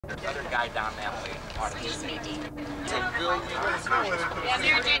The other guy down that way.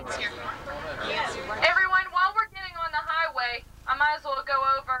 Everyone, while we're getting on the highway, I might as well go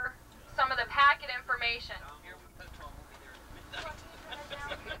over some of the packet information. It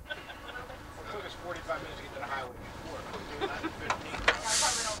took us 45 minutes to get to the highway before.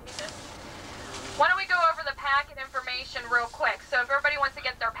 Why don't we go over the packet information real quick? So if everybody wants to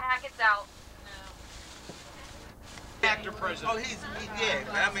get their packets out. Actor president. Oh, he did.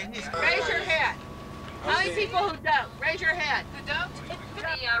 I mean, he's. Raise your hand. How many people who don't? Raise your hand. Who don't?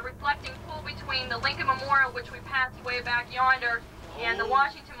 The reflecting pool between the Lincoln Memorial, which we passed way back yonder, and the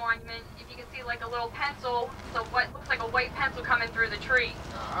Washington Monument. If you can see like a little pencil, so what looks like a white pencil coming through the tree.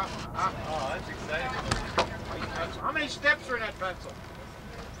 Oh, that's exciting. How many steps are in that pencil?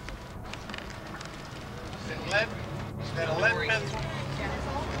 Is it lead? Is that a lead pencil?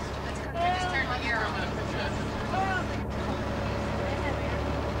 Just turn the arrow on.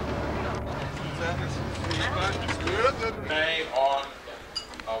 Today on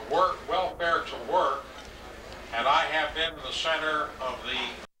welfare to work, and I have been in the center of the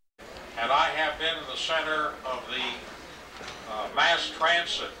mass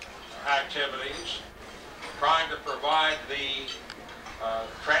transit activities, trying to provide the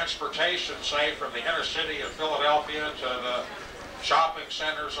transportation, say, from the inner city of Philadelphia to the shopping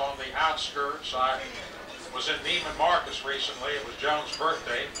centers on the outskirts. I was in Neiman Marcus recently. It was Joan's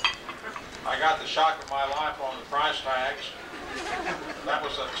birthday. I got the shock of my life on the price tags. That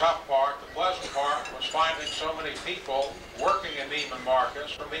was the tough part. The pleasant part was finding so many people working in Neiman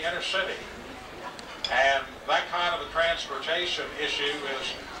Marcus from the inner city. And that kind of a transportation issue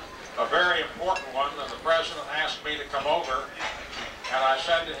is a very important one, and the president asked me to come over, and I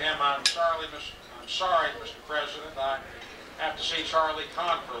said to him, I'm sorry, Mr. President, I have to see Charlie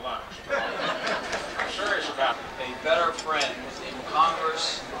Kahn for lunch. I'm serious about it. A better friend in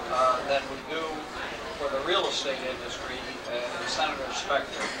Congress than would do for the real estate industry is Senator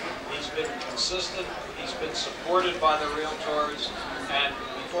Spector. He's been consistent, he's been supported by the Realtors, and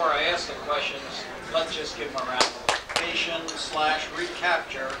before I ask the questions, let's just give him a round of applause. /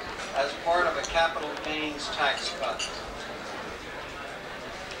 recapture as part of a capital gains tax cut.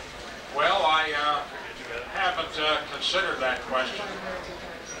 Well, I haven't considered that question.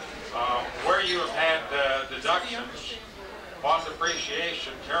 Where you have had deductions on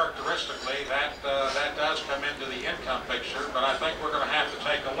depreciation, characteristically, that does come into the income picture, but I think we're going to have to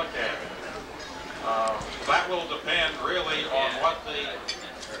take a look at it. That will depend really on what the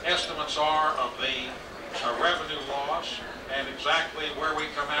estimates are of the revenue loss and exactly where we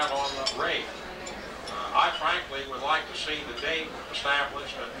come out on the rate. I frankly would like to see the date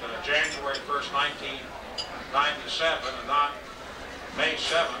established at January 1st, 1997, and not May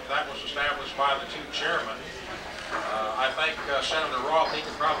 7th. That was established by the two chairmen. I think Senator Roth, he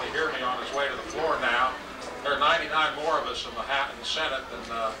can probably hear me on his way to the floor now. There are 99 more of us in the Senate than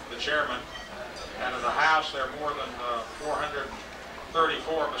the chairman, and in the House there are more than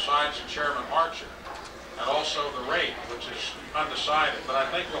 434 besides the Chairman Archer, and also the rate, which is undecided. But I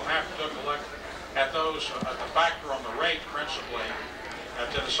think we'll have to take a look at those, at the factor on the rate principally,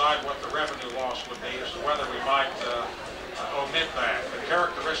 to decide what the revenue loss would be as to whether we might omit that. But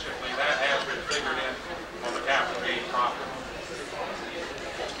characteristically, that has been figured in on the capital gain profit.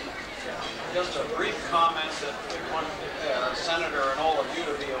 Just a brief comment that we want Senator and all of you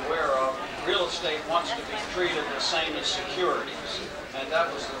to be aware of. Real estate wants to be treated the same as securities, and that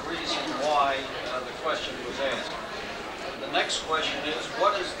was the reason why the question was asked. The next question is,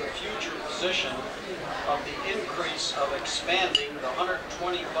 what is the future position of the increase of expanding the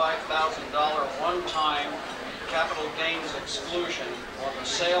 $125,000 one-time capital gains exclusion on the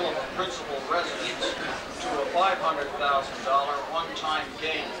sale of a principal residence to a $500,000 one-time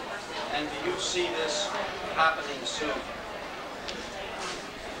gain? And do you see this happening soon?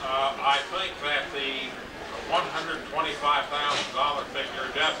 I think that the $125,000 figure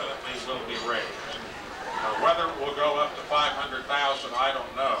definitely will be raised. Whether it will go up to $500,000, I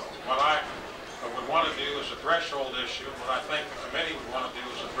don't know. What I would want to do is a threshold issue. What I think the committee would want to do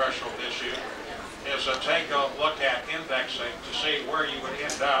as a threshold issue is take a look at indexing to see where you would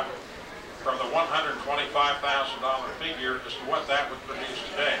end up from the $125,000 figure as to what that would produce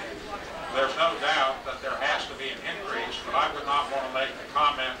today. There's no doubt that there has to be an increase, but I would not want to make a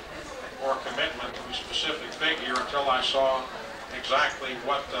comment or commitment to a specific figure until I saw exactly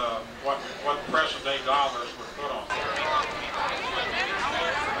what present day dollars would put on it.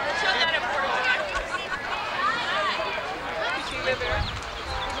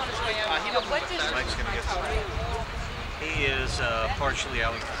 Mike's gonna get some. He is partially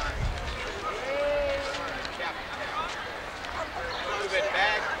out. Move it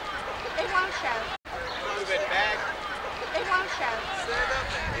back.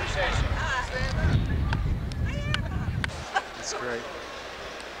 great.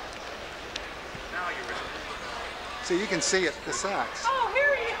 So you can see it, the sacks. Oh,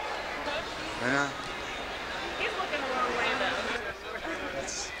 here he is. Yeah. He's looking the wrong way though.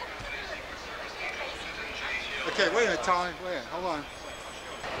 That's... Okay, wait a minute, Tommy. Wait a minute, hold on.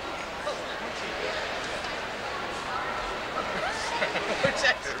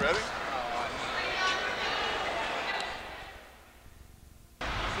 Okay, ready?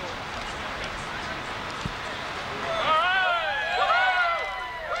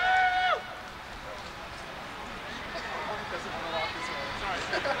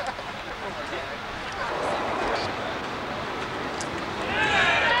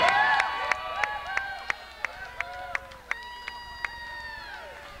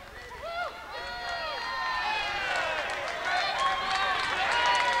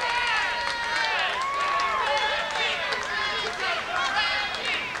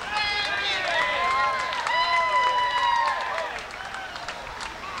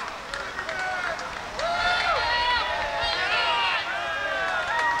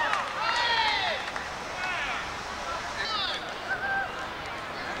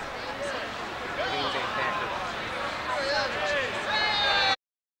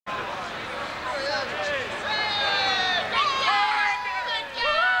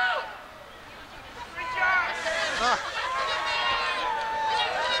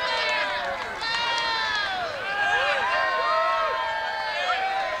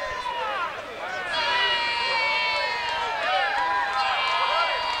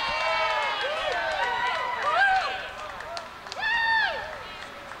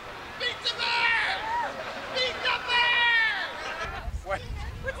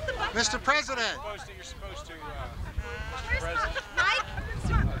 Mr. President! You're supposed to, Mr. President. Mike?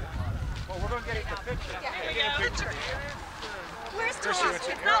 Well, we're going to get a picture. There you go. Where's Tom? It's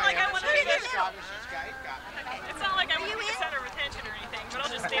not like I want to be the Got it, she's got it, got it. It's not like I want to be the center of attention or anything, but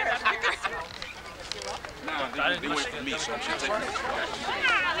I'll just stand up here. No, I didn't do it for me, so I'm just taking it.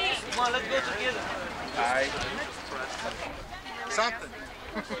 Come on, let's go together. All right. Something.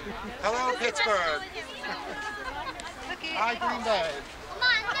 Hello, Pittsburgh. Hi, Green Bay.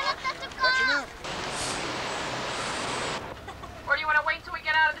 What you know? Or do you want to wait till we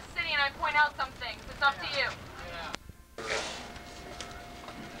get out of the city and I point out some things? It's up to you.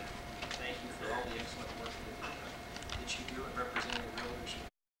 Thank you for all the excellent work that you do in representing the Realtors.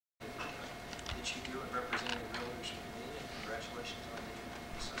 Congratulations on the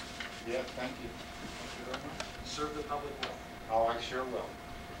success. Yeah, thank you. Thank you very much. Serve the public well. Oh, I sure will.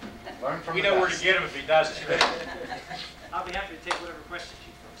 Learn from We the know where best. to get him if he doesn't. I'll be happy to take whatever questions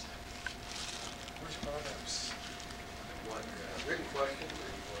you folks have. Where's Carlos? Written question?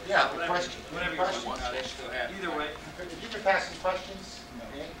 Yeah, the question. Whatever you Questions. want. Either way, If you could pass some questions.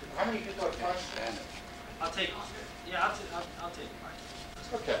 How many people have questions? I'll take. Yeah, I'll take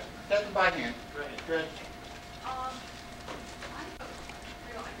it. Okay, take them by hand. Go ahead. Good.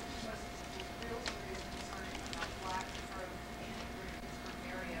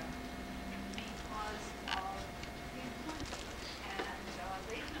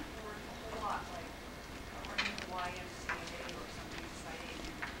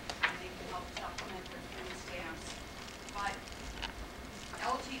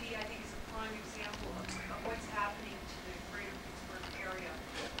 LTD, I think, is a prime example of what's happening to the greater Pittsburgh area.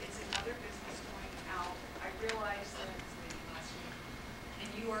 It's another business going out. I realize that it was late last week, and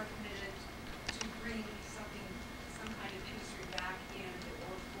you are committed to bring something, some kind of industry back in that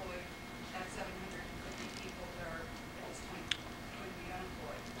will employ that 750 people that are at this point going to be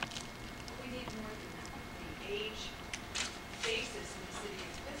unemployed. But we need more than that. The age basis in the city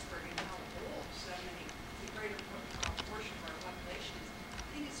of Pittsburgh and how old so many, the greater portion of our population is,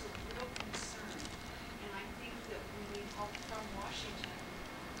 I think it's a real concern. And I think that we need help from Washington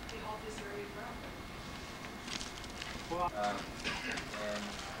to help this area grow. And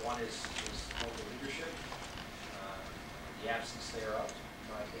one is local leadership, the absence thereof, in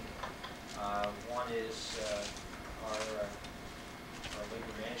my opinion. One is our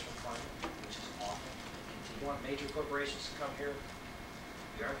labor management fund, which is awful. You want major corporations to come here,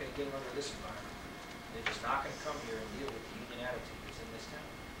 you aren't going to get them under this environment. They're just not going to come here and deal with the union attitude that's in this town.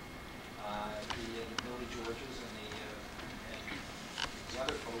 The Billy Georges and the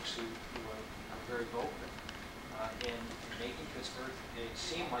other folks who are very vocal in making Pittsburgh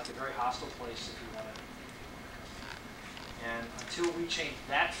seem like a very hostile place if you want to. And until we change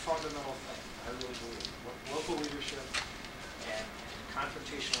that fundamental thing, I really believe local leadership and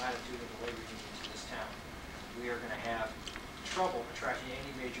confrontational attitude of the labor unions in this town, we are going to have trouble attracting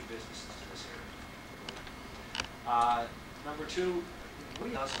any major businesses to this area. Number two, we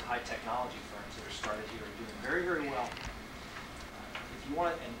have some high technology firms that are started here are doing very, very well. if you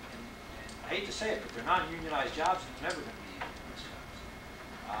want, and I hate to say it, but they're non-unionized jobs, and they're never going to be unionized jobs.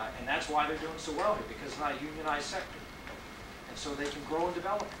 And that's why they're doing so well here, because it's not a unionized sector. And so they can grow and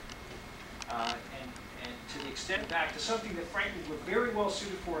develop. And to the extent back to something that frankly we're very well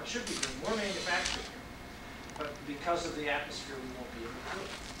suited for and should be doing, more manufacturing here. But because of the atmosphere, we won't be able to do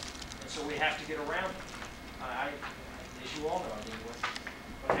it. And so we have to get around it. As you all know, I mean,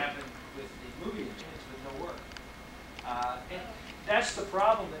 what happened with the movie industry is with no work. And that's the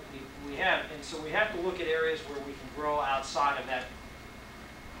problem that we have. And so we have to look at areas where we can grow outside of that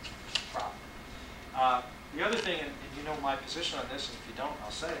problem. The other thing, and you know my position on this, and if you don't,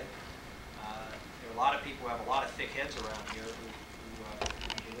 I'll say it. There are a lot of people who have a lot of thick heads around here who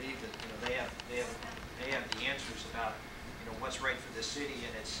believe that they have the answers about what's right for this city,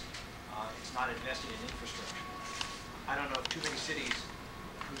 and it's not investing in infrastructure. I don't know of too many cities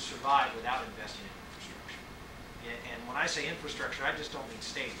who survive without investing in infrastructure. And when I say infrastructure, I just don't mean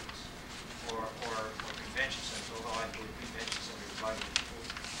stadiums or convention centers, although I believe convention centers are vitally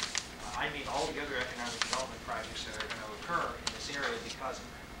important. I mean all the other economic development projects that are going to occur in this area because of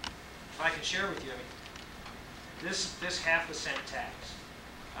that. If I can share with you, I mean, this half-a-cent tax,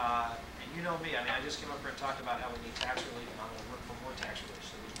 and you know me, I mean, I just came up here and talked about how we need tax relief, and I'm going to work for more tax relief.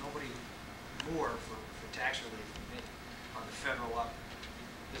 So there's nobody more for tax relief than me on the federal level.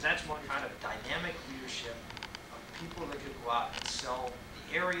 Because that's one kind of dynamic leadership of people that could go out and sell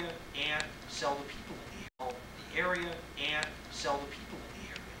the area and sell the people in the area. The area and sell the people in the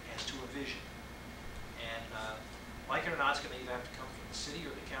area as to a vision. And like it or not, it's going to either have to come from the city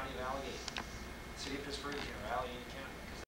or the county of Allegheny. The city of Pittsburgh or Allegheny County.